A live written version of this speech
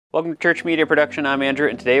Welcome to Church Media Production. I'm Andrew,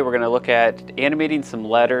 and today we're going to look at animating some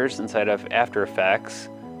letters inside of After Effects.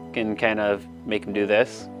 You can kind of make them do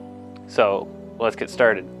this. So let's get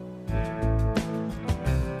started.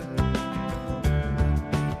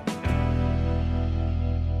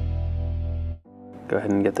 Go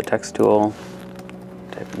ahead and get the text tool,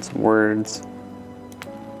 type in some words,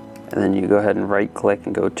 and then you go ahead and right click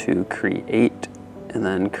and go to Create, and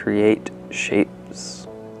then Create Shapes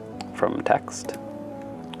from Text.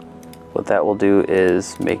 What that will do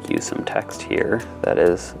is make you some text here that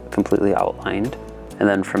is completely outlined. And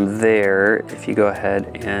then from there, if you go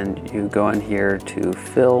ahead and you go in here to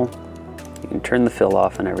fill, you can turn the fill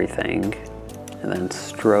off and everything. And then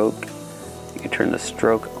stroke, you can turn the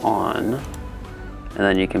stroke on. And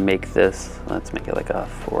then you can make this, let's make it like a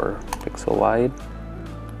 4 pixel wide.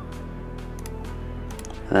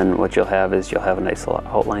 And then what you'll have is you'll have a nice little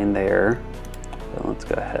outline there. So let's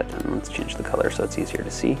go ahead and let's change the color so it's easier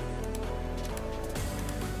to see.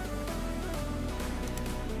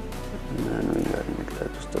 And then we go ahead and make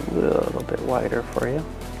that just a little bit wider for you.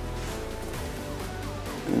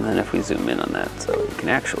 And then if we zoom in on that so you can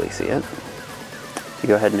actually see it, you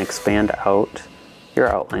go ahead and expand out your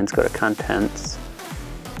outlines, go to Contents.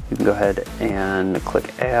 You can go ahead and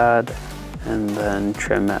click Add and then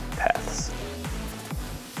Trim Paths.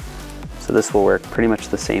 So this will work pretty much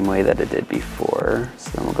the same way that it did before.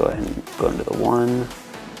 So then we'll go ahead and go into the 1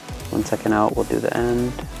 second out, we'll do the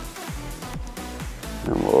end.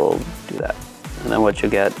 And we'll do that. And then what you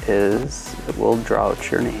get is it will draw out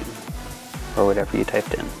your name or whatever you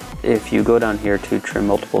typed in. If you go down here to trim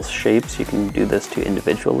multiple shapes, you can do this to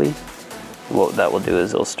individually. What that will do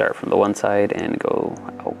is it'll start from the one side and go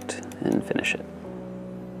out and finish it.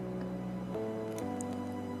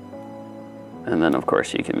 And then of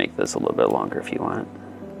course you can make this a little bit longer if you want.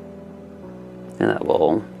 And that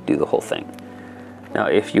will do the whole thing. Now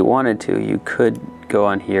if you wanted to, you could go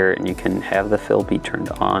on here and you can have the fill be turned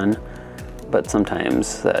on, but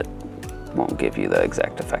sometimes that won't give you the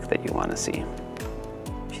exact effect that you want to see.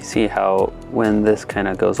 If you see how when this kind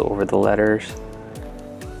of goes over the letters,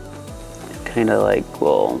 it kind of like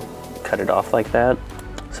will cut it off like that.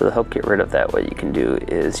 So to help get rid of that, what you can do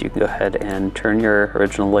is you can go ahead and turn your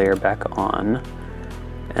original layer back on,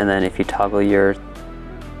 and then if you toggle your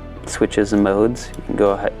switches and modes, you can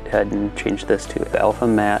go ahead and change this to Alpha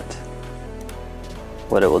Matte.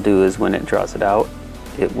 What it will do is when it draws it out,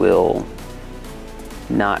 it will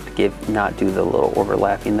not do the little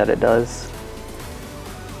overlapping that it does.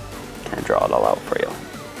 Kind of draw it all out for you.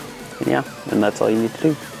 And yeah, and that's all you need to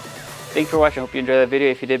do. Thanks for watching. I hope you enjoyed that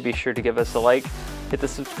video. If you did, be sure to give us a like. Hit the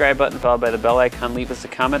subscribe button followed by the bell icon. Leave us a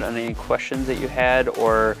comment on any questions that you had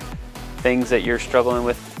or things that you're struggling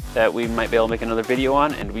with that we might be able to make another video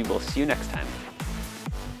on, and we will see you next time.